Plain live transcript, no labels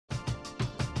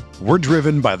We're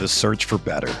driven by the search for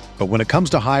better. But when it comes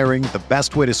to hiring, the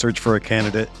best way to search for a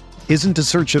candidate isn't to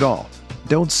search at all.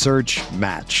 Don't search,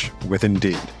 match with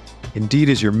Indeed. Indeed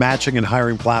is your matching and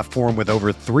hiring platform with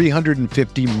over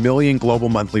 350 million global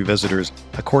monthly visitors,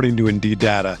 according to Indeed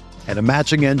data, and a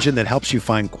matching engine that helps you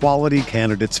find quality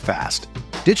candidates fast.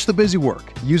 Ditch the busy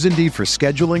work. Use Indeed for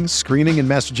scheduling, screening, and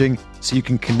messaging so you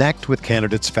can connect with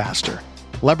candidates faster.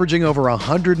 Leveraging over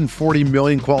 140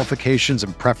 million qualifications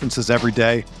and preferences every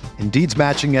day, Indeed's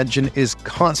matching engine is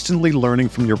constantly learning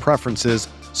from your preferences,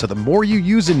 so the more you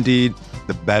use Indeed,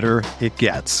 the better it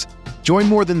gets. Join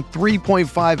more than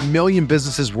 3.5 million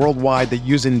businesses worldwide that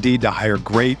use Indeed to hire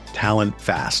great talent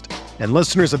fast. And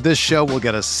listeners of this show will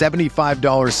get a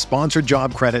 $75 sponsored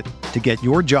job credit to get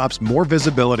your jobs more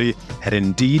visibility at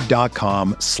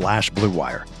Indeed.com/Blue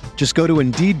Wire. Just go to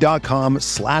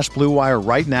Indeed.com/Blue Wire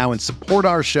right now and support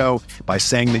our show by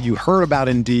saying that you heard about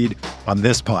Indeed on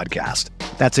this podcast.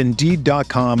 That's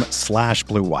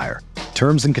Indeed.com/Blue Wire.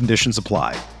 Terms and conditions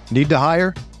apply. Need to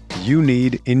hire? You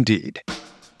need Indeed.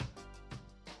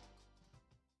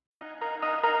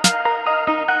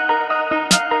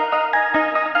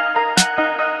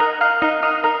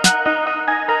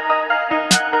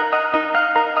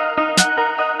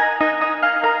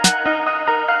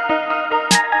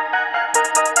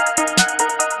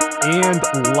 And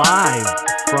live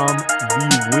from the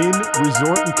Wynn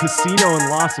Resort and Casino in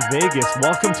Las Vegas,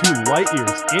 welcome to Light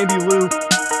Years. Andy Liu,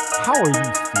 how are you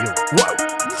feeling? Whoa.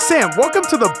 Sam, welcome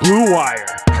to the Blue Wire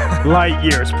Light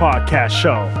Years podcast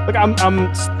show. Look,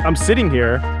 I'm sitting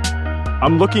here.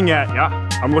 I'm looking at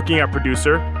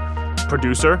producer.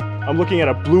 I'm looking at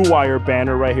a Blue Wire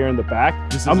banner right here in the back.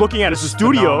 I'm looking at a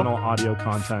studio. Phenomenal audio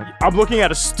content. I'm looking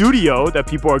at a studio that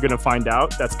people are going to find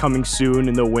out that's coming soon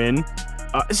in the Wynn.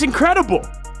 It's incredible.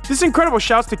 This is incredible.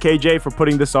 Shouts to KJ for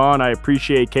putting this on. I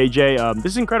appreciate KJ.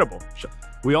 This is incredible.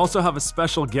 We also have a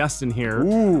special guest in here.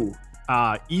 Ooh.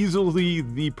 Easily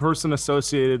the person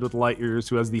associated with Light Years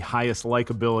who has the highest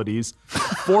likabilities.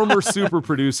 Former super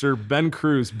producer Ben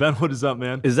Cruz. Ben, what is up,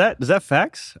 man? Is that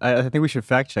facts? I think we should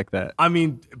fact check that. I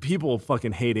mean, people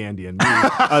fucking hate Andy and me.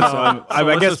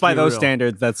 I guess by those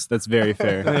standards, that's very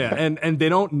fair. Yeah, and they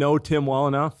don't know Tim well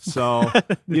enough, so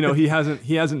he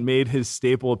hasn't made his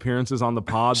staple appearances on the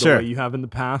pod the way you have in the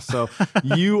past. So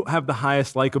you have the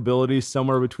highest likability,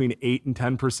 somewhere between 8 and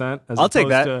 10%. I'll take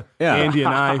that. To yeah. Andy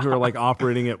and I, who are like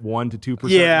operating at 1 to 2%.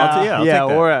 I'll take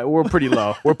that. We're pretty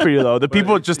low. We're pretty low. The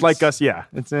people just like us. Yeah,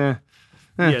 it's Yeah,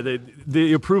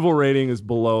 the approval rating is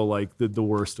below like the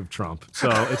worst of Trump, so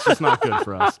it's just not good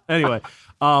for us. Anyway,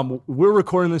 we're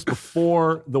recording this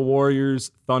before the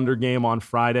Warriors Thunder game on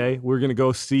Friday. We're gonna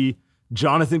go see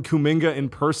Jonathan Kuminga in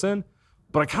person,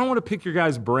 but I kind of want to pick your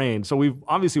guys' brain. So we've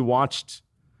obviously watched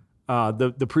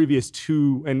the previous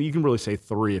 2, and you can really say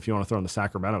 3 if you want to throw in the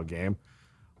Sacramento game.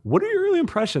 What are your early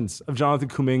impressions of Jonathan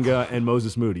Kuminga and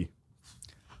Moses Moody?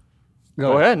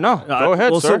 Go ahead. Go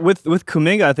ahead, well, sir. So with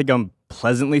Kuminga, I think I'm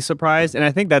pleasantly surprised, and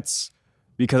I think that's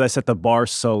because I set the bar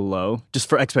so low just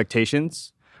for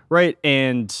expectations, right?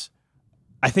 And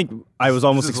I think I was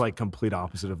almost this is like complete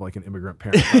opposite of like an immigrant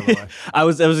parent, by the way. I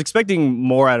was expecting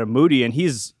more out of Moody, and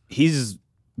he's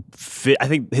fit. I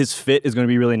think his fit is going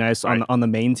to be really nice on the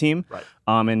main team. Right.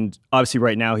 And obviously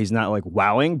right now he's not like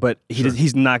wowing, but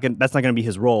he's not going. That's not going to be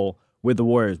his role with the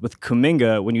Warriors. With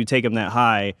Kuminga, when you take him that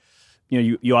high,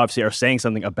 you obviously are saying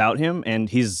something about him, and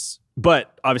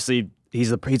but obviously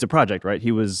he's a project, right?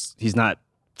 He's not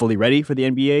fully ready for the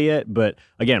NBA yet, but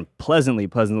again,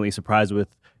 pleasantly surprised with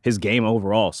his game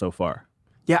overall so far.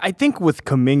 Yeah, I think with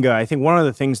Kuminga, I think one of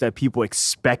the things that people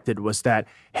expected was that,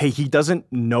 hey, he doesn't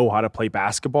know how to play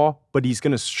basketball, but he's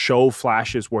going to show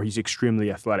flashes where he's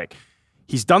extremely athletic.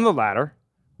 He's done the latter,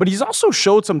 but he's also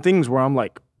showed some things where I'm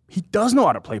like, he does know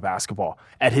how to play basketball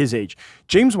at his age.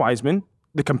 James Wiseman,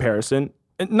 the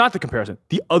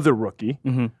other rookie,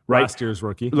 right? Last year's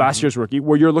rookie,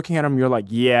 where you're looking at him, you're like,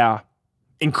 yeah,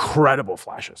 incredible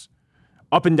flashes.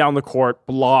 Up and down the court,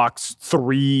 blocks,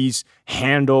 threes,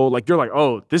 handle. Like, you're like,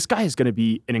 oh, this guy is going to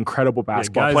be an incredible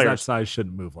basketball player. Guys that size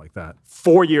shouldn't move like that.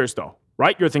 4 years, though,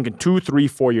 right? You're thinking 2, 3,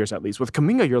 4 years at least. With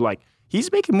Kuminga, you're like,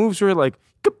 he's making moves where, like,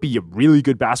 he could be a really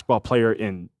good basketball player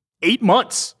in 8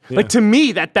 months. Yeah. Like, to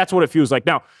me, that's what it feels like.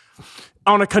 Now,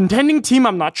 on a contending team,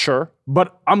 I'm not sure,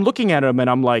 but I'm looking at him and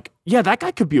I'm like, yeah, that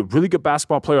guy could be a really good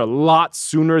basketball player a lot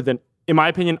sooner than, in my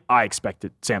opinion, I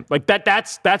expected, Sam. Like,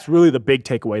 that's really the big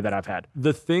takeaway that I've had.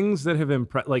 The things that have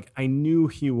impressed, like, I knew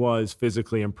he was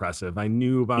physically impressive. I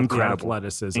knew about the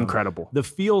athleticism. Incredible. The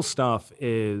feel stuff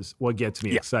is what gets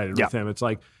me excited with him. It's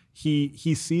like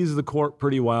he sees the court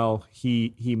pretty well.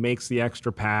 He makes the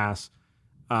extra pass.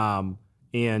 And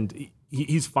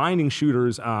he's finding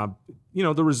shooters.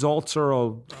 The results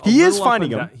are he is little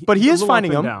finding up them, and down. but he A is little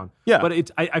finding up and them. down. Yeah.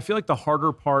 But I feel like the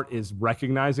harder part is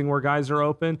recognizing where guys are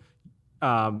open,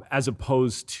 as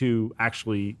opposed to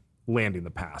actually landing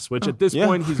the pass. Which at this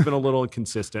point he's been a little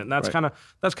inconsistent, and that's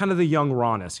kind of the young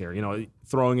rawness here.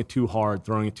 Throwing it too hard,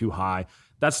 throwing it too high.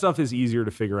 That stuff is easier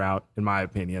to figure out, in my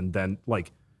opinion, than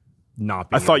like not.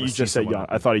 I thought you just said Giannis.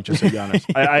 I thought he just said Giannis.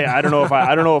 I don't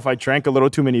know if I drank a little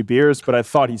too many beers, but I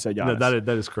thought he said Giannis. No,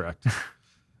 that is correct.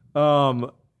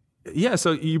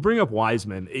 So you bring up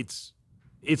Wiseman. It's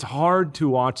hard to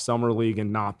watch Summer League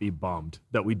and not be bummed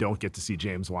that we don't get to see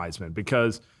James Wiseman,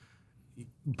 because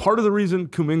part of the reason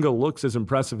Kuminga looks as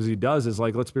impressive as he does is,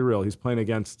 like, let's be real, he's playing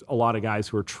against a lot of guys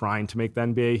who are trying to make the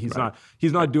NBA.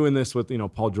 He's not doing this with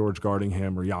Paul George guarding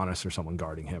him or Giannis or someone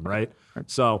guarding him, right?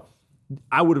 So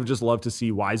I would have just loved to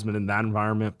see Wiseman in that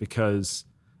environment, because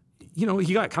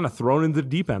he got kind of thrown into the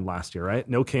deep end last year, right?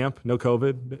 No camp, no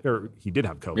COVID, or he did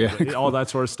have COVID, but all that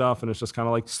sort of stuff. And it's just kind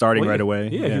of like starting right away.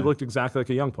 Yeah, he looked exactly like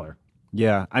a young player.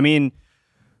 Yeah. I mean,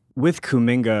 with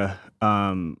Kuminga,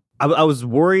 I was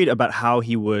worried about how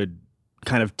he would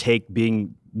kind of take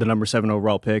being the number 7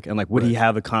 overall pick, and like, would he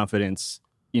have the confidence,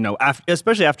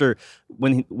 especially after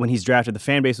when he's drafted, the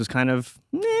fan base was kind of,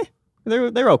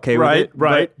 they're okay with it.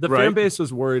 Right. The fan base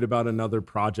was worried about another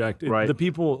project. The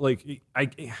people, like, I'm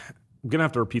going to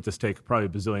have to repeat this take probably a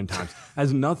bazillion times. It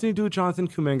has nothing to do with Jonathan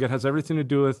Kuminga. It has everything to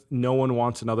do with no one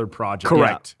wants another project.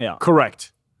 Correct. Yeah.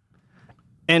 Correct.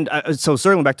 And so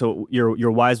circling back to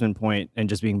your Wiseman point and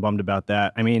just being bummed about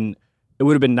that, I mean, it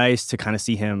would have been nice to kind of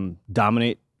see him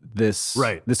dominate this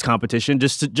competition,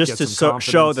 just to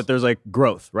show that there's like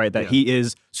growth, right? That he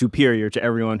is superior to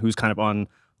everyone who's kind of on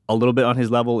a little bit on his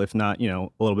level, if not, a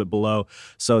little bit below.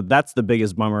 So that's the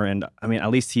biggest bummer. And I mean, at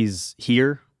least he's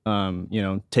here,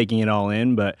 taking it all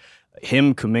in. But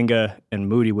him, Kuminga, and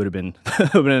Moody would have been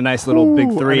a nice little big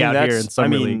three out here in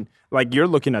Summer League. Like, you're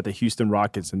looking at the Houston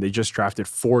Rockets, and they just drafted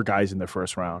 4 guys in the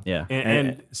first round. Yeah,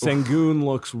 and Sengun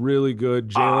looks really good.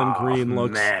 Jalen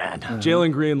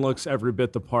Green looks every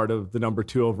bit the part of the number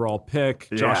 2 overall pick.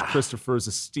 Josh Christopher is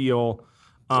a steal.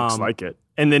 Looks like it.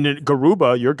 And then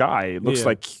Garuba, your guy, looks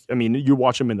like, I mean, you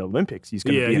watch him in the Olympics, he's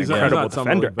going to be an incredible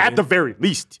defender, at the very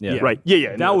least. Right.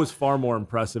 Yeah. That was far more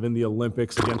impressive in the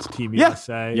Olympics against Team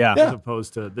USA as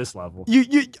opposed to this level.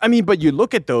 But you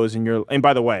look at those, and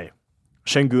by the way,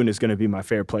 Sengun is going to be my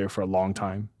favorite player for a long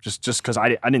time, just because I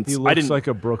didn't. He looks like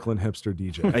a Brooklyn hipster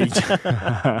DJ.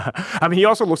 I mean, he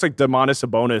also looks like Domantas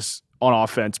Sabonis on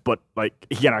offense, but like,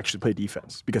 he can actually play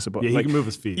defense because of he can move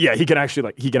his feet. Yeah, he can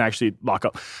actually lock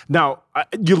up. Now,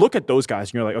 you look at those guys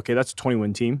and you're like, okay, that's a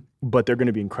 20-win team, but they're going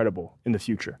to be incredible in the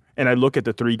future. And I look at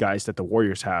the 3 guys that the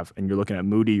Warriors have, and you're looking at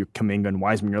Moody, Kuminga, and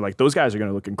Wiseman. You're like, those guys are going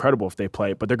to look incredible if they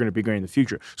play, but they're going to be great in the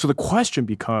future. So the question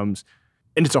becomes,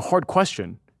 and it's a hard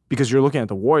question, because you're looking at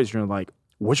the Warriors and you're like,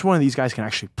 which one of these guys can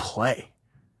actually play?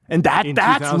 And that's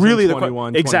really the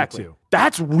question. Exactly.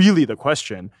 That's really the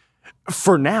question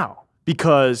for now,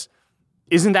 because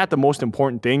isn't that the most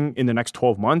important thing in the next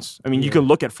 12 months? I mean, you can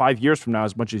look at 5 years from now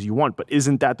as much as you want, but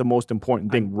isn't that the most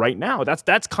important thing right now?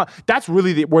 That's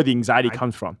really where the anxiety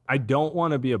comes from. I don't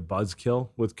want to be a buzzkill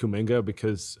with Kuminga,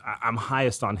 because I'm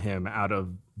highest on him out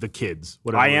of the kids.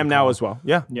 I am now as well.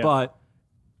 Yeah. But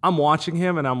I'm watching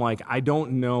him and I'm like, I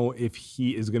don't know if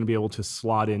he is going to be able to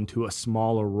slot into a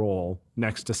smaller role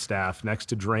next to Steph, next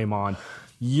to Draymond,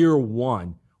 year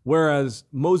one. Whereas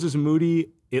Moses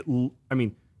Moody,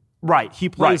 he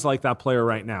plays like that player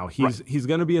right now. He's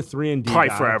going to be a 3-and-D probably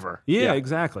guy. forever. Yeah,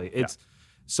 exactly.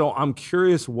 So I'm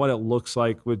curious what it looks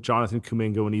like with Jonathan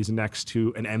Kuminga when he's next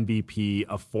to an MVP,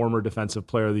 a former Defensive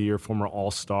Player of the Year, former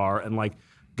All-Star, and like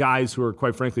guys who are,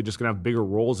 quite frankly, just going to have bigger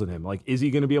roles than him. Like, is he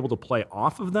going to be able to play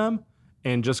off of them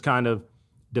and just kind of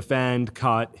defend,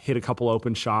 cut, hit a couple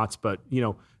open shots, but,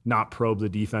 not probe the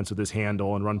defense with his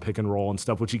handle and run pick and roll and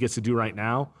stuff, which he gets to do right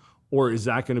now? Or is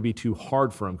that going to be too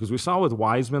hard for him? Because we saw with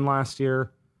Wiseman last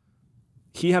year,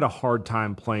 he had a hard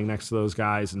time playing next to those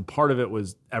guys, and part of it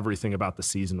was everything about the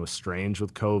season was strange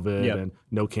with COVID and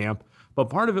no camp. But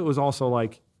part of it was also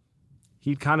like,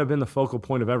 he'd kind of been the focal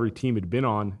point of every team he'd been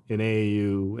on in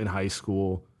AAU, in high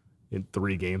school, in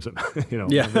 3 games,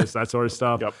 that sort of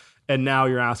stuff. Yep. And now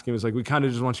you're asking, it's like, we kind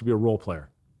of just want you to be a role player.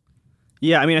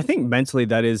 Yeah, I mean, I think mentally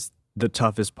that is the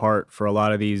toughest part for a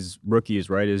lot of these rookies,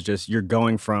 right? Is just you're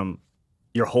going from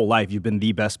your whole life, you've been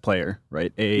the best player,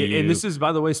 right? AAU. And this is,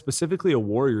 by the way, specifically a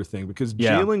Warrior thing, because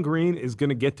Jalen Green is going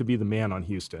to get to be the man on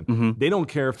Houston. Mm-hmm. They don't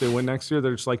care if they win next year.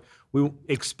 They're just like, we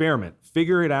experiment,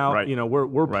 figure it out. Right.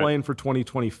 We're playing for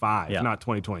 2025, not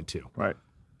 2022. Right.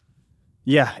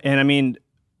 Yeah, and I mean,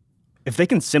 if they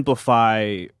can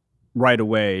simplify right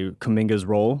away Kuminga's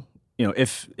role.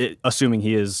 Assuming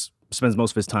he spends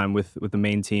most of his time with the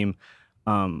main team,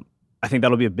 I think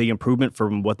that'll be a big improvement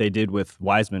from what they did with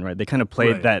Wiseman. Right? They kind of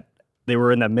played that. They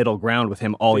were in that middle ground with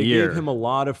him all year. They gave him a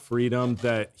lot of freedom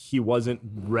that he wasn't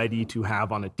ready to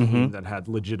have on a team that had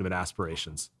legitimate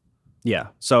aspirations. Yeah.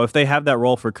 So if they have that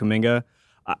role for Kuminga,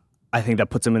 I think that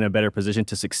puts him in a better position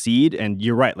to succeed. And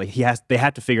you're right. Like they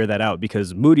have to figure that out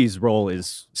because Moody's role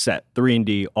is set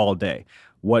 3-and-D all day.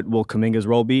 What will Kuminga's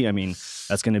role be? I mean, I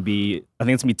think it's going to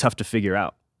be tough to figure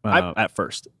out at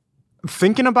first.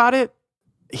 Thinking about it,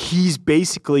 he's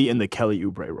basically in the Kelly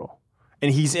Oubre role.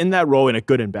 And he's in that role in a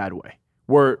good and bad way.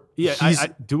 Where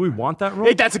do we want that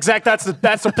role? That's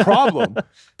the problem.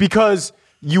 Because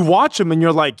you watch him and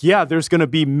you're like, yeah, there's going to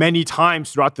be many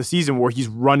times throughout the season where he's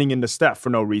running into Steph for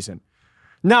no reason.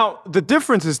 Now, the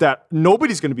difference is that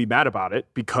nobody's going to be mad about it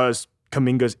because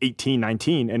Kuminga's 18,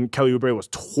 19, and Kelly Oubre was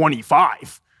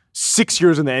 25, 6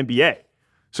 years in the NBA.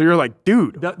 So you're like,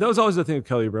 dude. That was always the thing with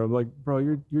Kelly Oubre. I'm like, bro,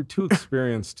 you're too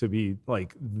experienced to be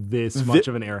like this much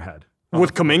of an airhead.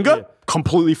 With Kuminga,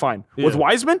 completely fine. Yeah. With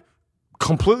Wiseman,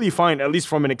 completely fine, at least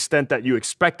from an extent that you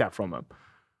expect that from him.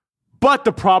 But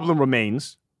the problem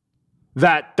remains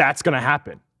that that's going to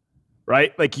happen,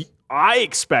 right? Like, I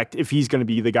expect if he's going to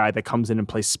be the guy that comes in and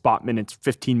plays spot minutes,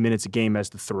 15 minutes a game as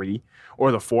the 3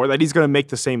 or the 4, that he's going to make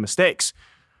the same mistakes.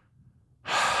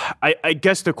 I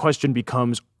guess the question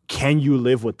becomes, can you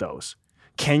live with those?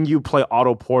 Can you play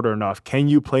Otto Porter enough? Can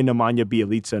you play Nemanja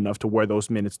Bjelica enough to where those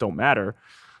minutes don't matter?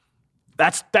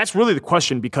 That's really the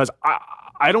question because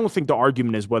I don't think the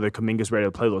argument is whether Kuminga's ready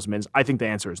to play those minutes. I think the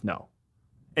answer is no.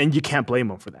 And you can't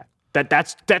blame him for that.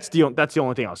 That's the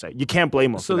only thing I'll say. You can't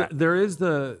blame him for that. There is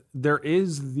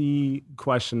the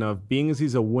question of being as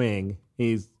he's a wing,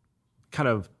 he's kind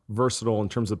of versatile in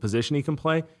terms of position he can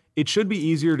play. It should be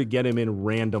easier to get him in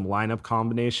random lineup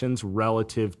combinations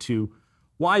relative to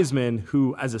Wiseman,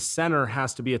 who as a center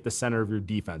has to be at the center of your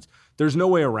defense. There's no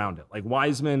way around it. Like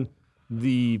Wiseman,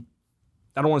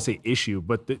 I don't want to say issue,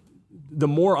 but the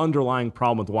more underlying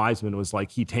problem with Wiseman was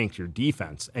like he tanked your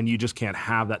defense, and you just can't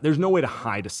have that. There's no way to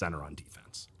hide a center on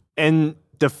defense. And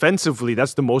defensively,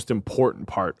 that's the most important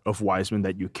part of Wiseman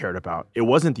that you cared about. It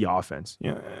wasn't the offense.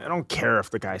 I don't care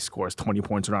if the guy scores 20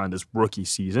 points around this rookie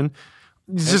season.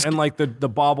 And like the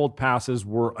bobbled passes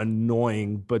were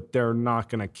annoying, but they're not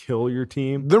going to kill your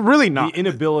team. They're really not. The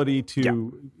inability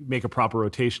to make a proper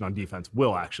rotation on defense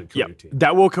will actually kill your team.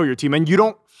 That will kill your team. And you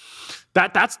don't.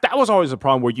 That was always a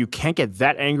problem where you can't get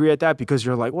that angry at that because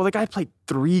you're like, well, the guy played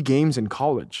 3 games in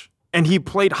college and he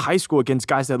played high school against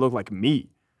guys that look like me.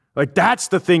 Like that's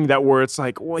the thing where it's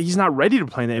like, well, he's not ready to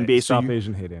play in the NBA. Stop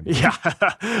Asian hate, Andy. Yeah,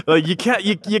 like you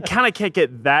kind of can't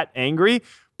get that angry,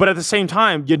 but at the same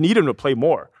time, you need him to play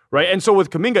more, right? And so with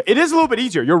Kuminga, it is a little bit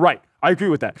easier. You're right. I agree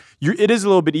with that. It is a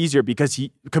little bit easier because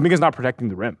Kuminga's not protecting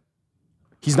the rim.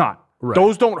 He's not. Right.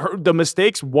 Those don't hurt. The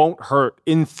mistakes won't hurt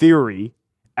in theory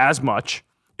as much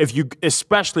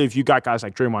especially if you got guys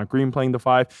like Draymond Green playing the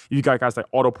 5, you got guys like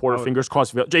Otto Porter, fingers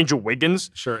crossed, Andrew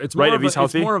Wiggins. Sure, it's right more if he's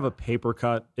healthy. It's more of a paper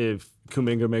cut if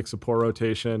Kuminga makes a poor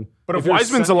rotation. But if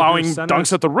Wiseman's allowing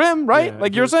dunks at the rim, right?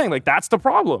 Like you're saying, like that's the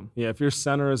problem. Yeah, if your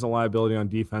center is a liability on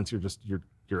defense, you're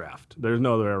effed. There's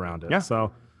no other way around it. Yeah.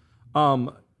 So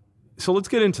let's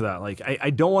get into that. Like I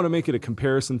don't want to make it a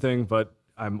comparison thing, but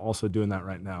I'm also doing that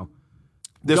right now.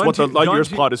 This is what the Light Years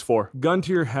plot is for. Gun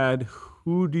to your head.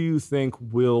 Who do you think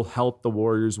will help the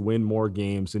Warriors win more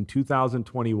games in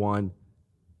 2021,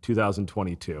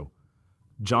 2022?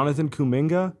 Jonathan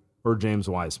Kuminga or James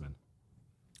Wiseman?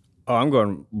 Oh, I'm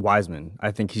going Wiseman. I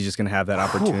think he's just going to have that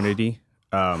opportunity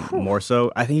more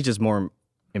so. I think he's just more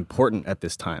important at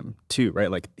this time too, right?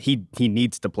 Like he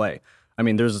needs to play. I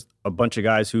mean, there's a bunch of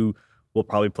guys who will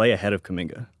probably play ahead of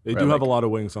Kuminga. They do have a lot of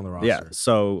wings on the roster. Yeah,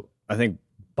 so I think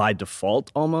by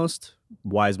default almost,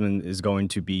 Wiseman is going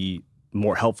to be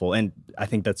more helpful, and I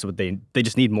think that's what they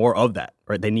just need more of that,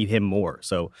 right? They need him more.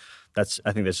 So I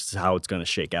think that's just how it's going to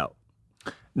shake out.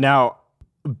 Now,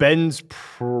 Ben's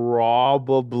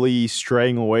probably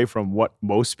straying away from what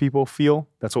most people feel.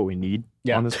 That's what we need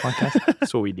on this podcast.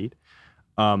 That's what we need.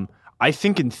 I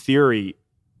think in theory,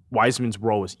 Wiseman's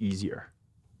role is easier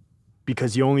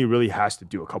because he only really has to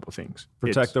do a couple things.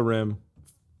 Protect the rim,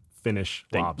 finish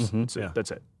lobs. Mm-hmm.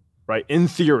 That's it. Right? In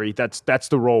theory, that's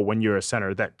the role when you're a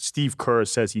center that Steve Kerr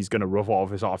says he's going to revolve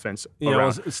his offense around.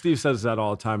 Well, Steve says that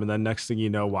all the time, and then next thing you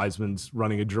know, Wiseman's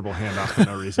running a dribble handoff for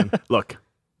no reason. Look,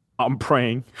 I'm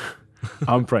praying.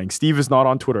 Steve is not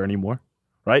on Twitter anymore,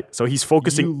 right? So he's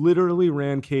focusing. You literally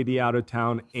ran KD out of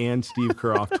town and Steve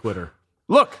Kerr off Twitter.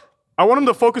 Look, I want him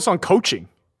to focus on coaching.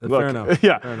 Fair enough.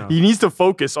 Yeah, Fair enough. he needs to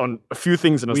focus on a few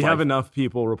things in his We life. have enough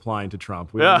people replying to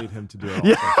Trump. We Yeah. don't need him to do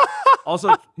it all.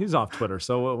 Also, he's off Twitter,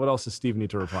 so what else does Steve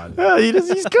need to reply to? Yeah,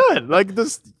 he's good. Like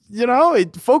this,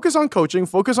 focus on coaching,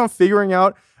 focus on figuring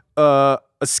out a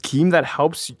scheme that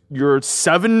helps your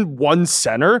 7-1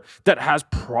 center that has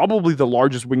probably the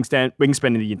largest wingspan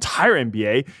in the entire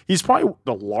NBA. He's probably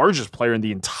the largest player in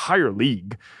the entire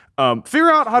league. Figure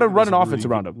out how to run an offense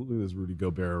around him. Look at this Rudy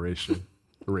Gobert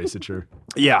eraser.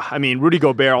 Yeah, I mean, Rudy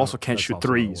Gobert also can't that's shoot also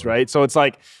threes, a word. right? So it's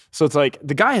like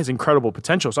the guy has incredible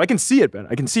potential. So I can see it, Ben.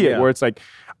 I can see it where it's like,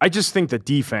 I just think the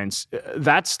defense,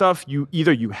 that stuff, you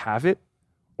have it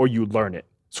or you learn it.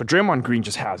 So Draymond Green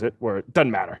just has it where it doesn't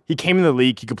matter. He came in the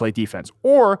league, he could play defense.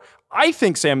 Or I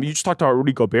think, Sam, you just talked about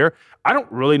Rudy Gobert. I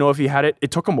don't really know if he had it.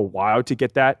 It took him a while to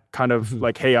get that kind of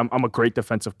like, hey, I'm a great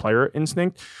defensive player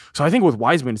instinct. So I think with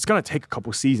Wiseman, it's going to take a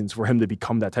couple seasons for him to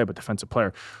become that type of defensive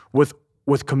player.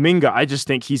 With Kuminga, I just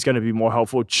think he's going to be more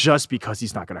helpful just because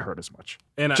he's not going to hurt as much.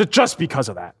 And just because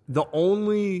of that.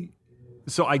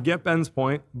 So I get Ben's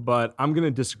point, but I'm going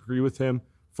to disagree with him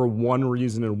for one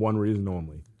reason and one reason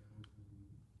only.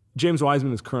 James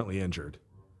Wiseman is currently injured.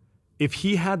 If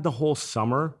he had the whole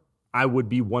summer, I would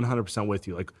be 100% with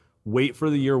you. Like, wait for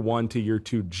the year 1 to year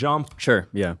 2 jump. Sure,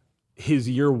 yeah. His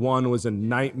year 1 was a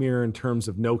nightmare in terms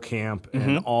of no camp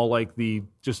and all like the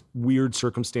just weird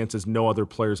circumstances no other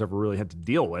players ever really had to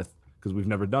deal with because we've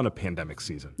never done a pandemic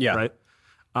season. Yeah. Right.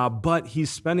 But he's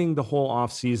spending the whole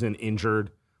offseason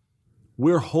injured.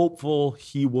 We're hopeful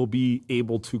he will be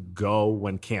able to go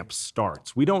when camp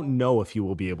starts. We don't know if he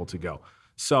will be able to go.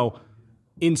 So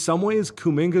in some ways,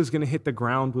 Kuminga is going to hit the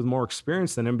ground with more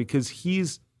experience than him because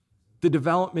the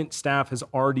development staff has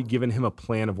already given him a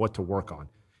plan of what to work on.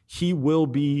 He will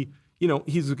be,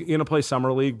 he's going to play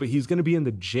Summer League, but he's going to be in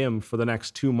the gym for the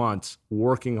next 2 months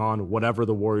working on whatever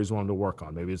the Warriors want him to work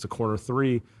on. Maybe it's a corner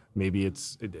three, maybe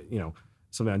it's,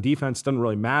 something on defense. Doesn't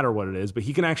really matter what it is, but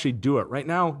he can actually do it. Right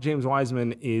now, James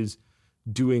Wiseman is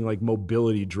doing like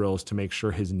mobility drills to make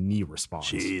sure his knee responds.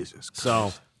 Jesus.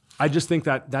 So I just think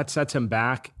that sets him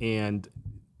back, and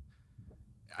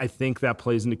I think that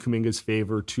plays into Kuminga's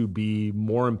favor to be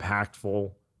more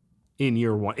impactful in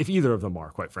year 1, if either of them are,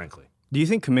 quite frankly. Do you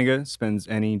think Kuminga spends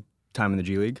any time in the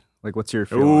G League? Like, what's your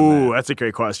feeling on Ooh, that? that's a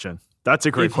great question. If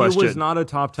He was not a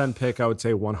top 10 pick, I would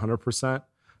say 100%.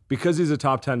 Because he's a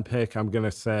top 10 pick, I'm going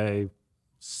to say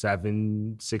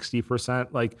 60%.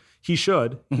 Like, he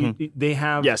should.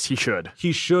 Yes, he should.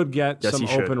 He should get Yes, some he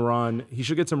should. open run. He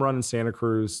should get some run in Santa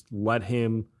Cruz. Let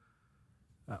him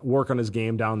work on his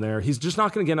game down there. He's just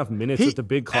not going to get enough minutes at the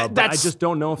big club. But I just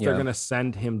don't know if they're going to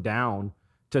send him down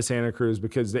to Santa Cruz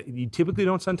because you typically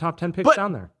don't send top 10 picks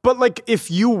down there. But like, if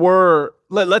you were,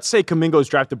 let's say Kuminga was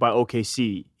drafted by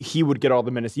OKC, he would get all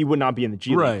the minutes. He would not be in the G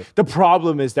League. Right. The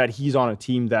problem is that he's on a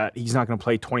team that he's not going to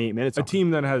play 28 minutes. A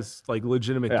team that has like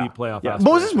legitimate deep playoff aspirations.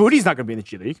 Moses Moody's not going to be in the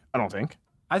G League, I don't think.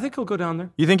 I think he'll go down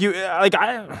there. You think but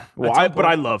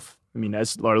I love,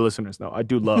 as our listeners know, I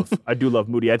do love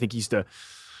Moody. I think he's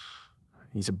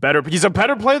a better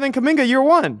player than Kuminga year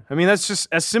 1. I mean, that's just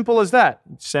as simple as that.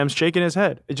 Sam's shaking his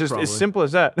head. It's just as simple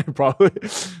as that. Probably.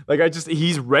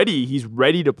 He's ready. He's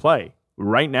ready to play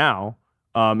right now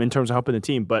in terms of helping the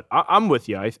team. But I'm with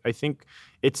you. I think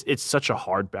it's such a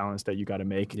hard balance that you got to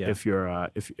make if you're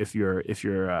a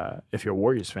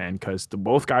Warriors fan, because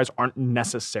both guys aren't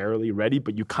necessarily ready,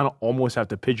 but you kind of almost have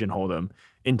to pigeonhole them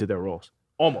into their roles.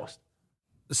 Almost.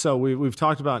 So we've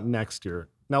talked about next year.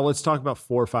 Now let's talk about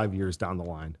 4 or 5 years down the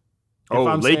line.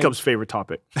 Lacob's favorite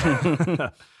topic.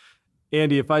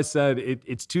 Andy, if I said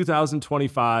it's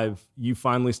 2025, you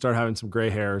finally start having some gray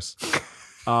hairs,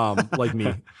 like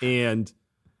me, and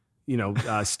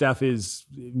Steph is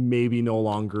maybe no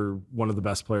longer one of the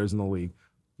best players in the league.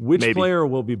 Which player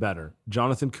will be better,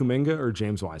 Jonathan Kuminga or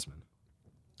James Wiseman?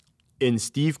 In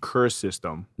Steve Kerr's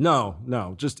system.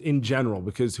 No, just in general,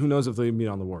 because who knows if they meet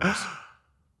on the Warriors.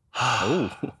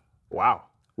 Wow.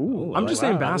 Ooh, I'm just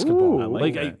saying basketball.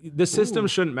 Ooh, the system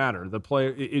shouldn't matter. The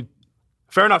player.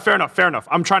 Fair enough.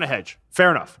 I'm trying to hedge.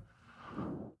 Fair enough.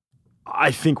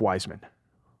 I think Wiseman.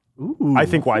 Ooh. I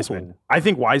think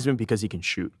Wiseman because he can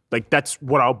shoot. Like, that's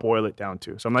what I'll boil it down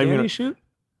to. So I'm not even Can gonna he shoot?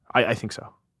 I think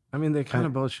so. I mean, they kind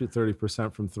of both shoot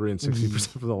 30% from 3 and 60%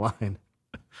 from the line.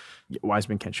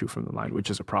 Wiseman can't shoot from the line,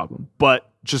 which is a problem. But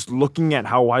just looking at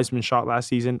how Wiseman shot last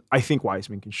season, I think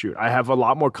Wiseman can shoot. I have a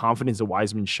lot more confidence in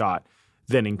Wiseman's shot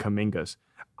than in Kuminga's.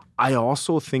 I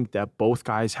also think that both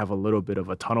guys have a little bit of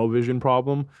a tunnel vision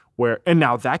problem and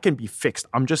now that can be fixed.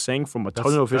 I'm just saying from a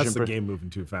tunnel vision. That's the game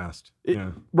moving too fast.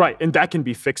 Right. And that can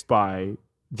be fixed by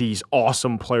these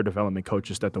awesome player development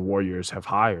coaches that the Warriors have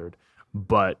hired.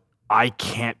 But I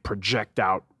can't project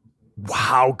out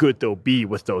how good they'll be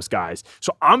with those guys.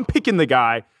 So I'm picking the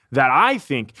guy that I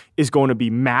think is going to be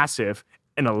massive,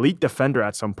 an elite defender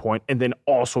at some point, and then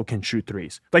also can shoot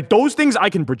threes. Like those things I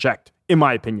can project, in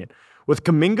my opinion. With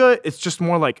Kuminga, it's just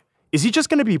more like, is he just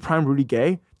going to be prime Rudy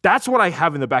Gay? That's what I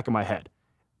have in the back of my head.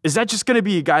 Is that just going to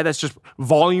be a guy that's just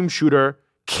volume shooter,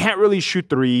 can't really shoot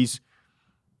threes,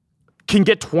 can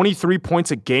get 23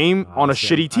 points a game on a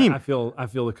shitty team? I feel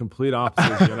the complete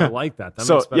opposite, and I like that. That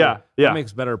So, makes better, yeah. that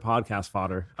makes better podcast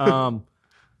fodder.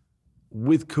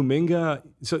 With Kuminga,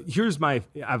 so here's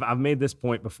I've made this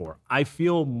point before. I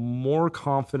feel more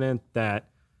confident that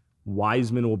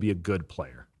Wiseman will be a good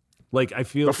player. Like I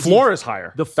feel The floor is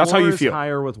higher. That's how you is feel.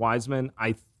 higher with Wiseman.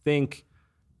 I think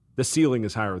the ceiling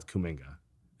is higher with Kuminga.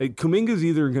 Kuminga is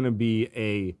either going to be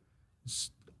a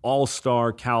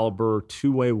all-star caliber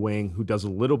two-way wing who does a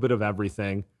little bit of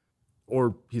everything,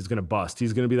 or he's going to bust.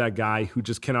 He's going to be that guy who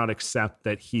just cannot accept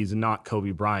that he's not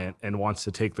Kobe Bryant and wants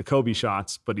to take the Kobe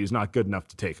shots, but he's not good enough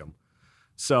to take them.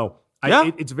 So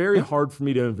it's very hard for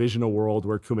me to envision a world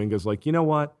where Kuminga's like, you know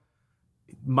what?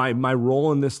 My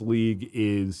role in this league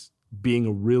is being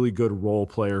a really good role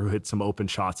player who hits some open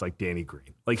shots like Danny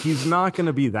Green. Like he's not going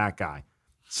to be that guy.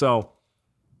 So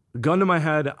gun to my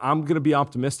head, I'm going to be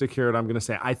optimistic here, and I'm going to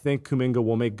say I think Kuminga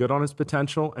will make good on his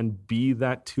potential and be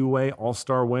that two-way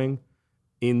all-star wing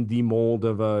in the mold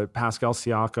of a Pascal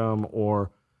Siakam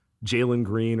or Jalen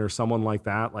Green or someone like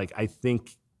that. Like I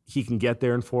think he can get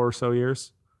there in 4 or so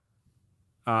years.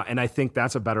 And I think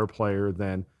that's a better player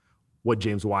than what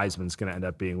James Wiseman's going to end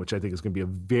up being, which I think is going to be a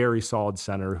very solid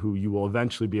center who you will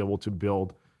eventually be able to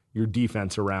build your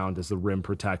defense around as the rim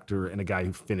protector and a guy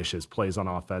who finishes, plays on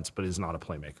offense, but is not a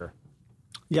playmaker.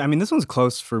 Yeah, I mean, this one's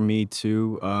close for me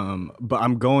too, but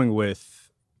I'm going with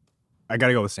I got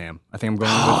to go with Sam. I think I'm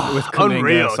going with Kuminga.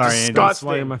 Unreal. Sorry, Disgusting. That's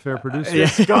why you're my favorite producer.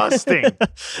 Disgusting.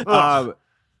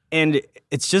 And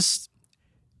it's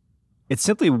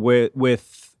simply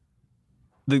with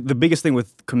the biggest thing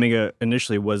with Kuminga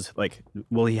initially was like,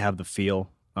 will he have the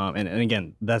feel? And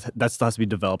again, that still has to be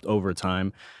developed over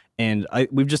time. And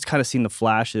we've just kind of seen the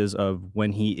flashes of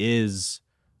when he is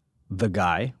the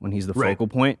guy, when he's the focal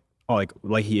point, like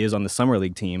he is on the summer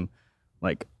league team.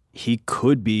 Like he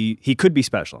could be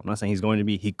special. I'm not saying he's going to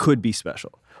be. He could be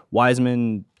special.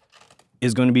 Wiseman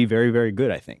is going to be very, very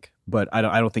good, I think. But I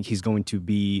don't think he's going to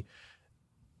be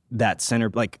that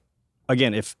center. Like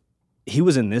again, if he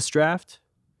was in this draft,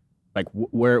 like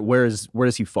where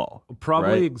does he fall?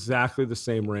 Probably exactly the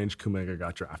same range Kuminga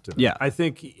got drafted in. Yeah. I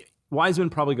think Wiseman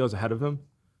probably goes ahead of him,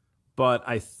 but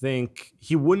I think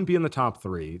he wouldn't be in the top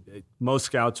 3. Most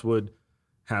scouts would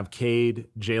have Cade,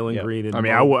 Jalen Green, and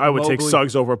I would take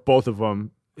Suggs over both of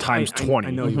them times 20.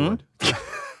 I know you would.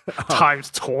 Times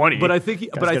 20. But I think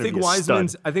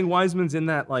Wiseman's in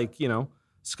that, like, you know,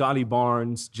 Scotty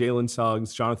Barnes, Jalen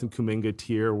Suggs, Jonathan Kuminga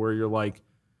tier where you're like,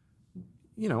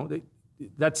 you know,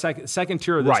 that second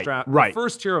tier of this draft. Right. The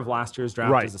first tier of last year's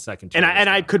draft is the second tier. And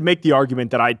I could make the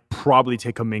argument that I'd probably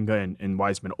take Kuminga and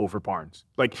Wiseman over Barnes.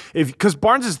 Like because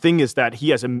Barnes' thing is that he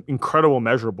has incredible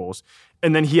measurables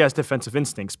and then he has defensive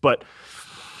instincts, but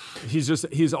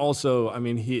he's also, I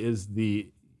mean, he's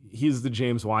the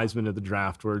James Wiseman of the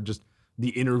draft where just the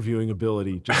interviewing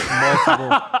ability, just multiple.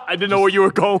 I didn't know where you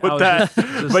were going with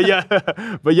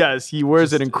that. But yes, he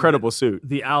wears an incredible suit.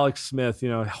 The Alex Smith, you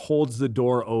know, holds the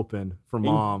door open for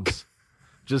moms.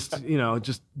 Just, you know,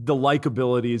 just the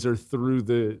likabilities are through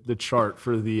the chart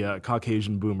for the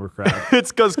Caucasian boomer crowd.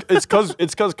 It's because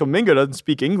Kuminga doesn't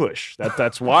speak English.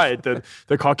 That's why the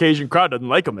Caucasian crowd doesn't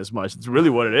like him as much. It's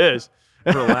really what it is.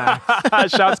 Relax.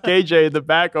 Shouts KJ in the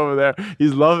back over there.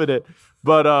 He's loving it.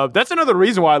 But that's another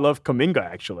reason why I love Kuminga,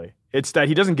 actually. It's that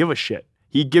he doesn't give a shit.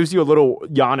 He gives you a little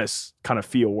Giannis kind of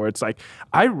feel where it's like,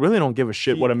 I really don't give a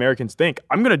shit what Americans think.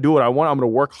 I'm going to do what I want. I'm going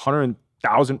to work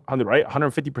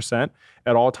 150%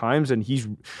 at all times. And he's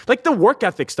like, the work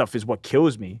ethic stuff is what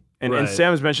kills me. And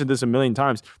Sam has mentioned this a million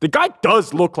times. The guy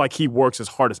does look like he works as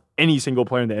hard as any single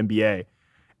player in the NBA.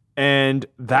 And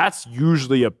that's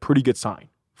usually a pretty good sign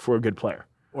for a good player.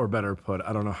 Or better put,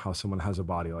 I don't know how someone has a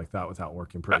body like that without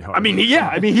working pretty hard. I mean,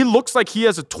 he looks like he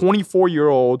has a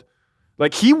 24-year-old.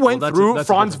 Like he went through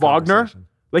Franz Wagner.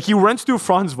 Like he went through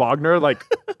Franz Wagner like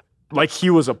he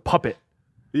was a puppet.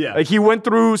 Yeah. Like he went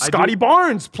through Scotty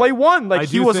Barnes, play one, like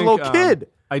he was a little kid.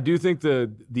 I do think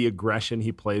the aggression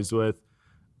he plays with,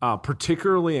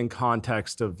 particularly in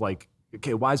context of like,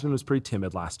 okay, Wiseman was pretty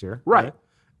timid last year. Right?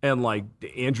 And like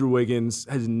Andrew Wiggins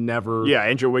has never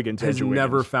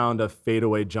never found a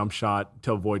fadeaway jump shot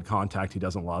to avoid contact he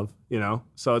doesn't love, you know?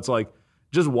 So it's like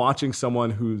just watching someone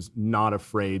who's not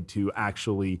afraid to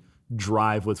actually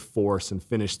drive with force and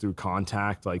finish through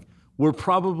contact. Like we're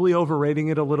probably overrating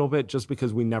it a little bit just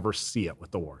because we never see it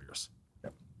with the Warriors.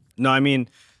 No, I mean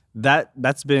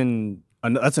that's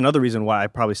another reason why I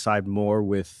probably side more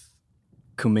with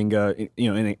Kuminga,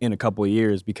 in a couple of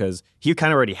years, because he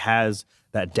kind of already has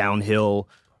that downhill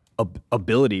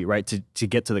ability, right, to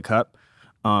get to the cup,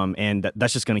 and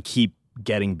that's just going to keep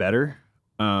getting better.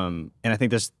 And I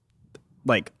think there's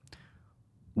like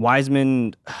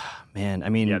Wiseman, man. I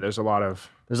mean, Yeah, there's a lot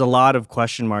of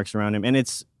question marks around him, and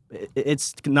it's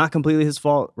not completely his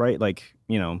fault, right? Like,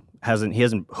 he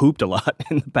hasn't hooped a lot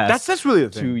in the past. That's really the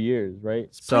thing. 2 years, right?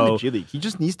 So G League, he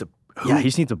just needs to. Yeah, he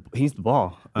just needs the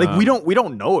ball. Like we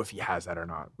don't know if he has that or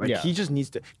not. Like Yeah. he just needs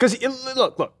to. Because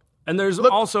look. And there's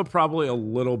also probably a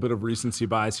little bit of recency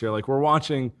bias here. Like we're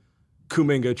watching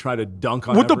Kuminga try to dunk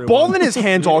on With the everyone. ball in his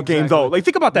hands all game, Exactly. though. Like,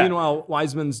 think about that. Meanwhile,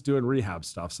 Wiseman's doing rehab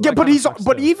stuff. So Yeah, that but kinda sucks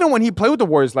too. even when he played with the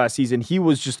Warriors last season, he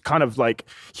was just kind of like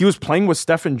he was playing with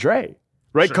Stephen Dre,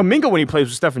 right? Sure. Kuminga, when he plays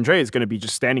with Stephen Dre, is going to be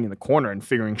just standing in the corner and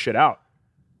figuring shit out.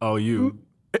 Oh, you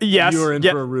Yes, are in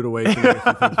yeah. for a rude awakening if you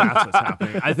think that's what's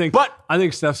happening. I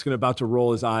think Steph's about to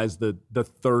roll his eyes the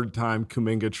third time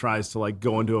Kuminga tries to like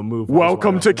go into a move.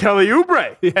 Welcome to Kelly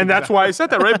Oubre, and that's why I said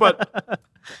that, right?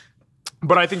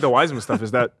 But I think the Wiseman stuff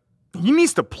is that he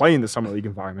needs to play in the summer league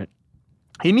environment.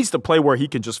 He needs to play where he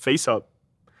can just face up,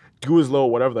 do his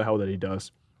little whatever the hell that he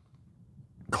does,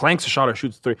 clanks a shot or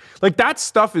shoots three. Like that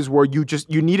stuff is where you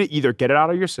need to either get it out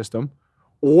of your system,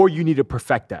 or you need to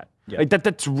perfect that. Yeah. Like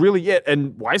that's really it.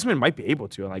 And Wiseman might be able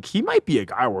to. Like he might be a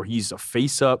guy where he's a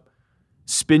face up,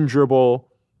 spin dribble,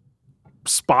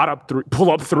 spot up three, pull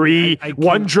up three,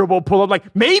 one dribble, pull up.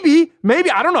 Like maybe,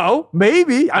 I don't know.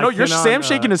 Maybe. I know you're Sam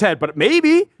shaking his head, but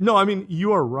maybe. No, I mean,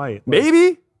 you are right. Like,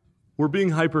 Maybe. we're being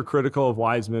hypercritical of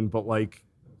Wiseman, but like,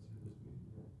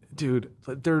 dude,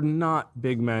 they're not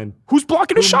big men Who's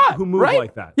blocking a shot? who move right?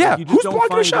 like that. Yeah. Like, you just Who's don't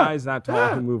blocking a find shot? guys that tall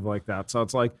Yeah. who move like that. So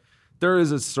it's like there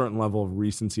is a certain level of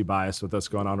recency bias with us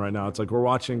going on right now. It's like we're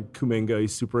watching Kuminga.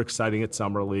 He's super exciting at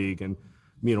Summer League, and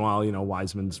meanwhile,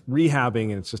 Wiseman's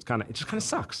rehabbing, and it just kind of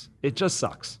sucks. It just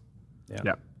sucks.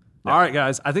 Yeah. All right,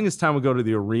 guys. I think it's time we go to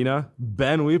the arena.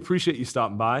 Ben, we appreciate you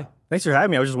stopping by. Thanks for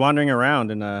having me. I was just wandering around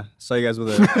and saw you guys with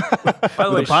a By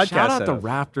the way, with a podcast shout out the setup.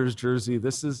 Raptors jersey.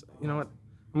 This is, you know what?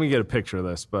 I'm going to get a picture of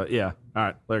this, but yeah. All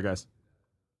right, later, guys.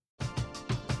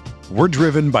 We're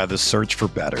driven by the search for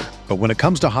better. But when it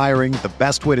comes to hiring, the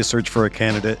best way to search for a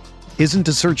candidate isn't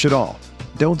to search at all.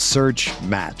 Don't search,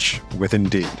 match with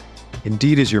Indeed.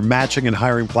 Indeed is your matching and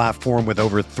hiring platform with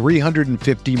over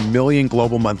 350 million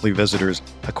global monthly visitors,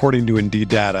 according to Indeed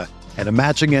data, and a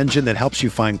matching engine that helps you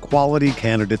find quality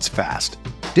candidates fast.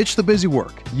 Ditch the busy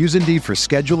work. Use Indeed for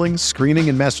scheduling, screening,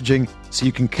 and messaging so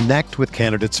you can connect with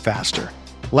candidates faster.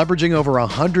 Leveraging over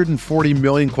 140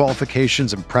 million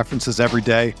qualifications and preferences every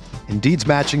day, Indeed's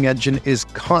matching engine is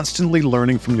constantly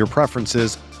learning from your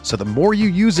preferences, so the more you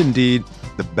use Indeed,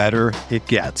 the better it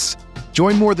gets.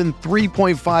 Join more than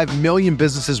 3.5 million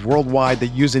businesses worldwide that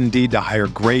use Indeed to hire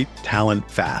great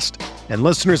talent fast. And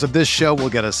listeners of this show will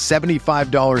get a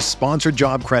 $75 sponsored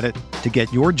job credit to get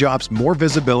your jobs more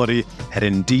visibility at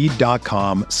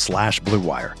Indeed.com/Blue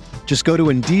Wire. Just go to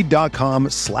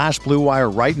Indeed.com/Blue Wire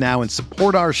right now and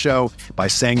support our show by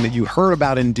saying that you heard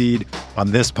about Indeed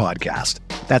on this podcast.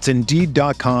 That's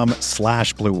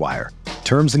Indeed.com/Blue Wire.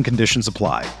 Terms and conditions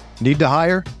apply. Need to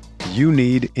hire? You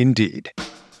need Indeed.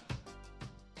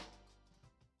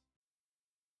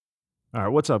 All right,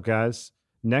 what's up, guys?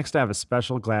 Next, I have a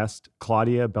special guest,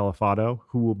 Claudia Bellafato,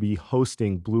 who will be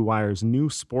hosting Blue Wire's new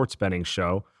sports betting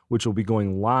show, which will be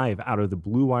going live out of the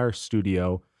Blue Wire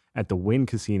studio at the Wynn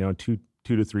Casino two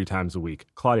to three times a week.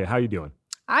 Claudia, how you doing?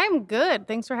 I'm good.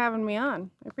 Thanks for having me on.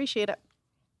 I appreciate it.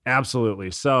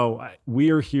 Absolutely. So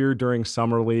we are here during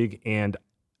Summer League, and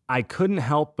I couldn't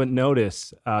help but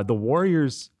notice the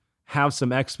Warriors have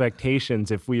some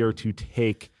expectations if we are to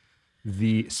take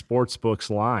the sportsbooks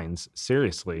lines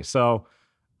seriously. So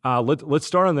let's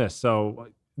start on this. So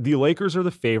the Lakers are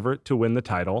the favorite to win the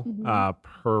title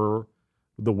per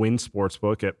the Wynn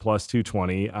Sportsbook at plus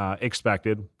 220.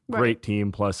 Expected. Great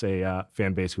team plus a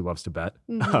fan base who loves to bet.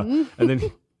 And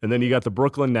then you got the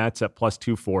Brooklyn Nets at plus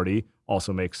 240.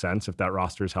 Also makes sense if that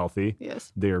roster is healthy.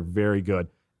 Yes. They're very good.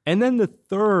 And then the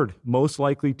third most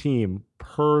likely team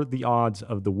per the odds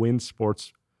of the Wynn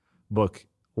Sportsbook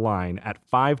line at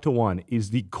 5-1 is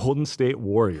the Golden State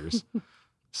Warriors.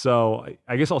 So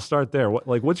I guess I'll start there.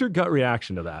 What's your gut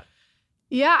reaction to that?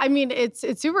 Yeah, I mean, it's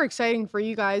super exciting for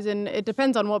you guys, and it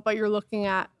depends on what book you're looking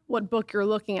at.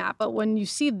 But when you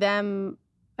see them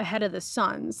ahead of the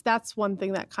Suns. That's one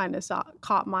thing that kind of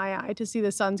caught my eye, to see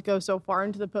the Suns go so far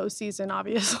into the postseason,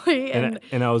 obviously. And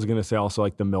I was going to say also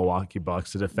like the Milwaukee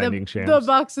Bucks, the defending champs. The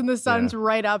Bucks and the Suns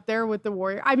right up there with the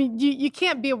Warriors. I mean, you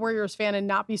can't be a Warriors fan and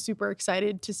not be super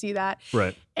excited to see that.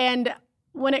 Right. And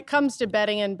when it comes to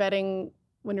betting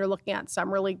when you're looking at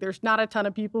Summer League, there's not a ton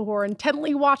of people who are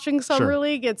intently watching Summer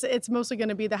League. It's mostly going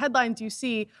to be the headlines you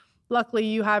see. Luckily,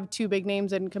 you have two big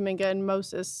names in Kuminga and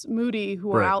Moses Moody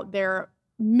who are out there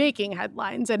making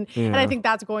headlines. And I think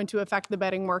that's going to affect the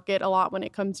betting market a lot when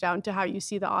it comes down to how you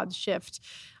see the odds shift.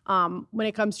 When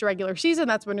it comes to regular season,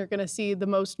 that's when you're going to see the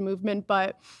most movement.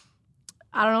 But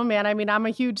I don't know, man. I mean, I'm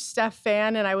a huge Steph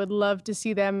fan, and I would love to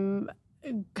see them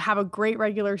have a great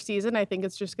regular season. I think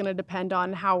it's just going to depend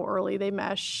on how early they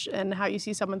mesh and how you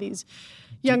see some of these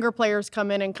younger players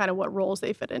come in and kind of what roles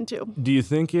they fit into. Do you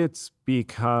think it's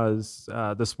because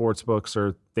the sports books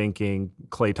are thinking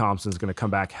Klay Thompson's going to come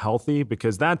back healthy?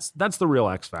 Because that's the real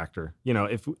X factor. You know,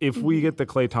 if we get the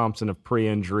Klay Thompson of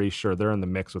pre-injury, sure, they're in the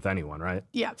mix with anyone, right?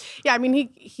 Yeah. I mean,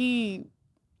 he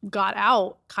got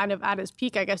out kind of at his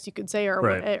peak, I guess you could say, or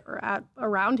at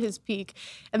around his peak.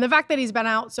 And the fact that he's been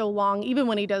out so long, even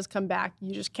when he does come back,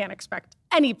 you just can't expect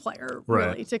any player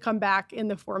really to come back in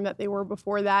the form that they were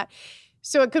before that.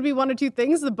 So it could be one of two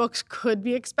things. The books could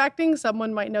be expecting.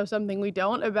 Someone might know something we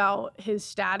don't about his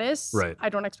status. Right. I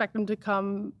don't expect him to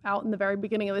come out in the very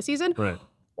beginning of the season. Right.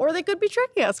 Or they could be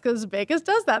tricking us, because Vegas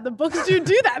does that. The books do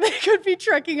that. They could be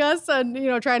tricking us and,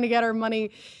 trying to get our money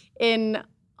in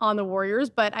on the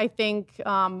Warriors. But I think,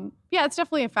 it's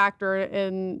definitely a factor.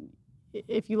 And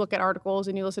if you look at articles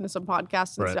and you listen to some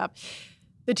podcasts and stuff,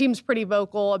 the team's pretty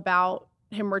vocal about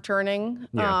him returning.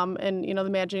 And, the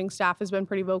managing staff has been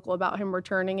pretty vocal about him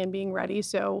returning and being ready.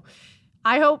 So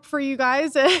I hope for you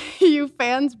guys, you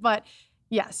fans, but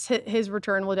yes, his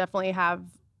return will definitely have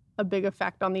a big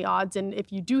effect on the odds. And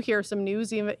if you do hear some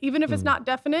news, even if it's not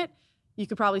definite, you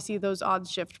could probably see those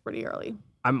odds shift pretty early.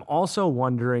 I'm also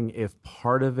wondering if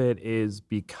part of it is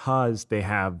because they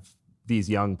have these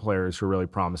young players who are really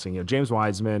promising. James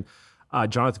Wiseman,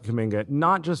 Jonathan Kuminga,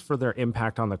 not just for their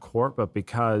impact on the court, but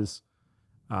because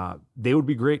they would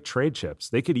be great trade chips.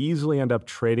 They could easily end up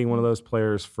trading one of those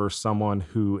players for someone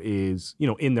who is,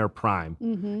 in their prime.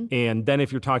 Mm-hmm. And then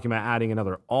if you're talking about adding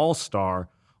another all-star,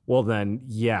 well then,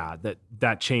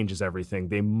 that changes everything.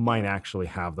 They might actually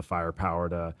have the firepower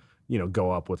to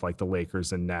go up with like the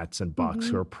Lakers and Nets and Bucks,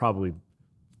 who are probably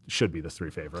should be the three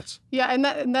favorites. Yeah,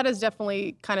 and that is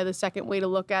definitely kind of the second way to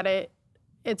look at it.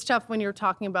 It's tough when you're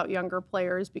talking about younger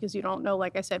players because you don't know,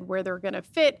 like I said, where they're going to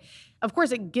fit. Of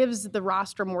course, it gives the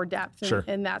roster more depth,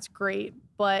 and that's great.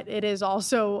 But it is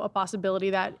also a possibility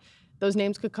that those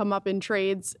names could come up in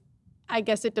trades. I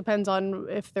guess it depends on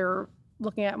if they're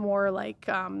looking at more like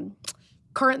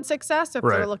current success, if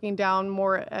they're looking down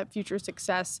more at future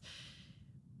success.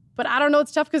 But I don't know.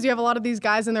 It's tough because you have a lot of these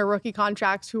guys in their rookie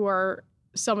contracts who are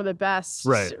some of the best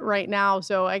right now.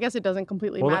 So I guess it doesn't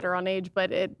completely matter on age,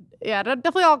 but it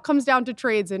definitely all comes down to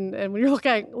trades. And when you're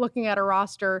looking at a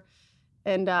roster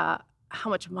and how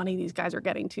much money these guys are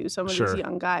getting to, some of these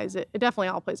young guys, it definitely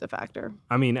all plays a factor.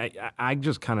 I mean, I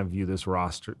just kind of view this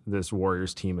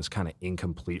Warriors team as kind of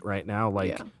incomplete right now.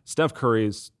 Steph Curry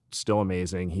is still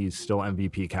amazing. He's still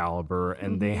MVP caliber,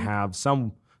 and they have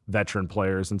some veteran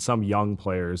players and some young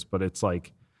players, but it's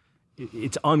like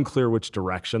it's unclear which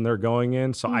direction they're going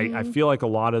in. So I feel like a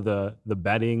lot of the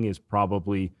betting is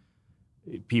probably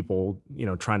people,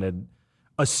 trying to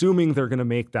assuming they're going to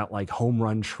make that like home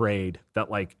run trade that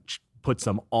like puts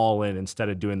them all in instead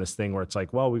of doing this thing where it's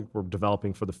like, well, we're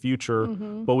developing for the future,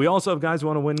 but we also have guys who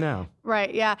want to win now.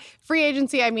 Right. Yeah. Free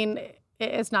agency. I mean,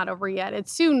 it's not over yet.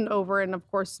 It's soon over. And of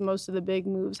course, most of the big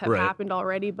moves have happened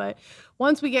already. But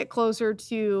once we get closer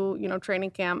to,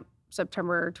 training camp,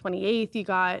 September 28th, you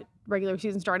got regular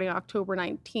season starting October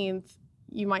 19th.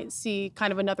 You might see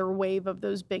kind of another wave of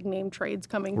those big name trades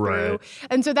coming through.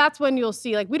 And so that's when you'll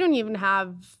see, like, we don't even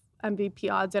have MVP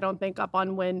odds, I don't think, up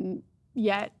on Win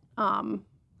yet.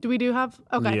 Do we have?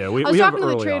 Okay. Yeah, I was talking to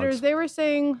the traders. Odds. They were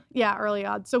saying, early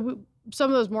odds. So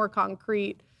some of those more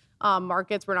concrete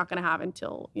markets we're not going to have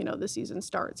until, the season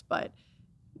starts. But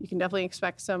you can definitely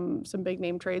expect some big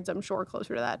name trades, I'm sure,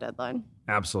 closer to that deadline.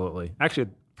 Absolutely.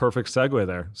 Actually, perfect segue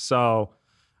there. So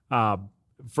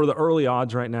for the early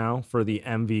odds right now for the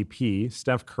MVP,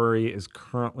 Steph Curry is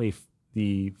currently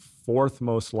the fourth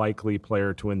most likely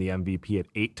player to win the MVP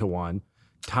at 8-1,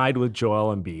 tied with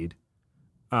Joel Embiid.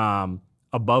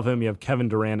 Above him, you have Kevin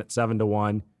Durant at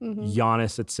 7-1,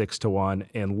 Giannis at 6-1,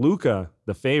 and Luka,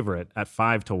 the favorite, at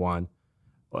 5-1.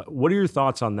 What are your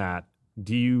thoughts on that?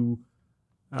 Do you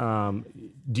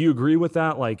Do you agree with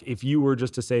that? Like, if you were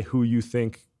just to say who you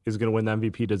think is going to win the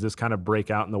MVP, does this kind of break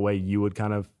out in the way you would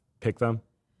kind of pick them?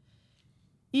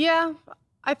 Yeah,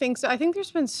 I think so. I think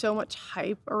there's been so much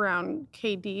hype around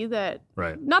KD that,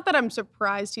 right. Not that I'm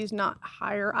surprised he's not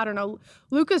higher. I don't know.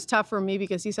 Luka's tough for me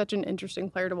because he's such an interesting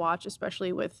player to watch,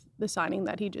 especially with the signing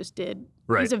that he just did.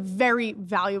 Right. He's a very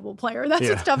valuable player. That's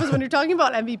what's tough is when you're talking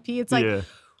about MVP. It's like,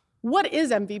 what is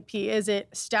MVP? Is it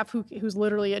Steph who's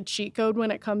literally a cheat code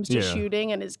when it comes to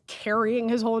shooting and is carrying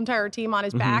his whole entire team on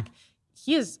his back?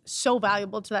 He is so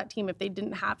valuable to that team. If they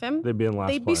didn't have him, they'd be in last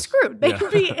place. They'd be screwed. They'd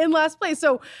be in last place.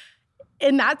 So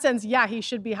in that sense, yeah, he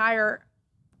should be higher.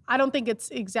 I don't think it's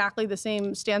exactly the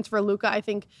same stance for Luka. I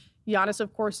think Giannis,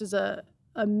 of course, is a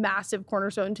massive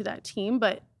cornerstone to that team,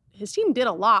 but his team did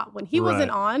a lot. When he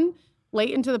wasn't on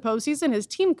late into the postseason, his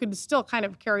team could still kind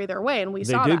of carry their way, and we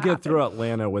saw that They did get happen. through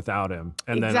Atlanta without him,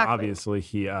 and then obviously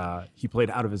he played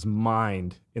out of his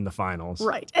mind in the finals.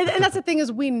 Right, and that's the thing is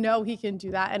we know he can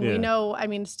do that, and we know, I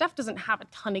mean, Steph doesn't have a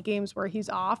ton of games where he's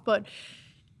off, but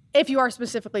if you are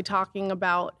specifically talking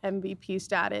about MVP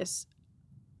status,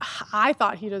 I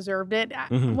thought he deserved it.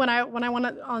 When I went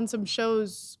on some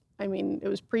shows, I mean, it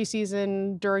was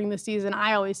preseason, during the season,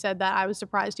 I always said that I was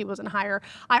surprised he wasn't higher.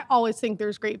 I always think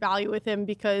there's great value with him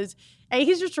because, A,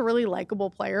 he's just a really likable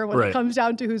player. When it comes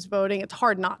down to who's voting, it's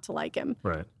hard not to like him.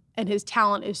 Right. And his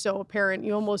talent is so apparent.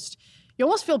 You almost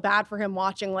feel bad for him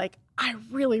watching, like, I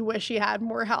really wish he had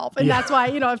more help. And that's why,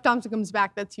 if Thompson comes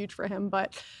back, that's huge for him.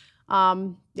 But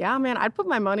yeah, man, I'd put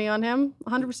my money on him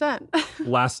 100%.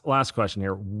 Last question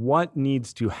here. What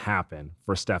needs to happen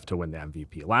for Steph to win the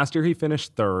MVP? Last year he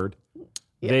finished third.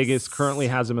 Yes. Vegas currently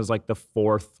has him as like the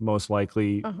fourth most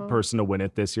likely person to win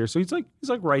it this year. So he's like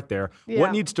right there. Yeah.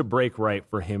 What needs to break right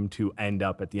for him to end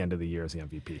up at the end of the year as the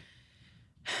MVP?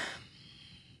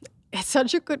 It's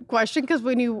such a good question because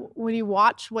when you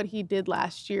watch what he did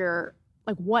last year,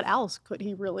 like, what else could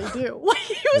he really do?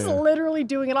 He was literally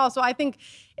doing it all. So I think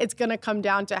it's going to come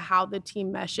down to how the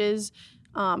team meshes.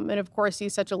 And, of course,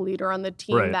 he's such a leader on the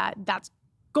team that's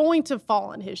going to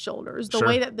fall on his shoulders. The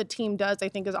way that the team does, I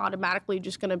think, is automatically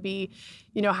just going to be,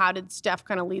 how did Steph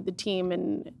kind of lead the team?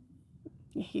 And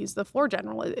he's the floor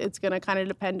general. It's going to kind of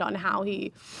depend on how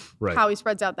he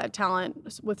spreads out that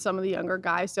talent with some of the younger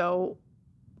guys. So,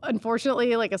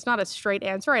 unfortunately, like, it's not a straight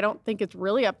answer. I don't think it's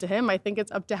really up to him. I think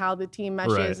it's up to how the team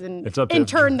meshes, and in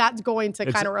turn, that's going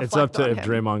to kind of reflect on him. It's up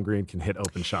to if Draymond Green can hit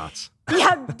open shots.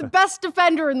 Yeah, the best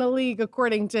defender in the league,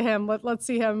 according to him. Let's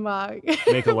see him make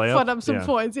a layup, put up some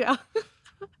points. Yeah.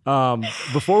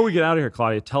 Before we get out of here,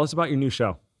 Claudia, tell us about your new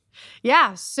show.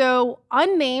 Yeah, so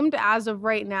unnamed as of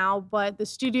right now, but the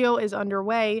studio is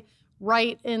underway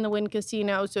right in the Wynn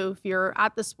Casino. So if you're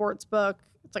at the Sportsbook,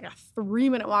 it's like a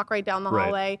 3-minute walk right down the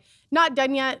hallway. Not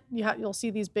done yet. You'll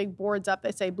see these big boards up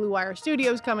that say Blue Wire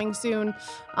Studios coming soon.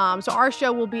 So our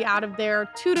show will be out of there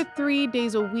 2 to 3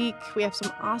 days a week. We have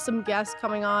some awesome guests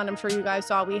coming on. I'm sure you guys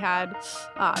saw we had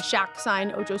Shaq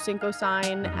sign, Ocho Cinco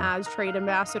sign as trade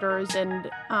ambassadors and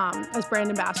as brand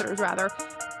ambassadors, rather.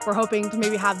 We're hoping to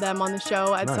maybe have them on the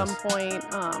show at some point.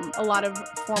 A lot of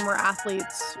former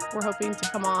athletes we're hoping to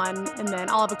come on. And then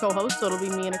I'll have a co-host, so it'll be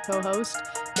me and a co-host.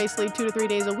 Basically 2 to 3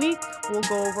 days a week. We'll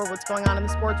go over what's going on in the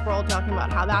sports world, talking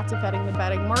about how that's affecting the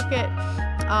betting market.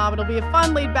 It'll be a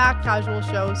fun, laid-back, casual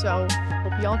show, so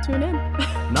hope you all tune in.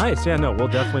 Nice. Yeah, no, we'll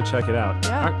definitely check it out.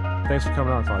 Yeah. All right. Thanks for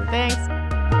coming on, Claudia.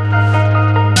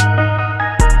 Thanks.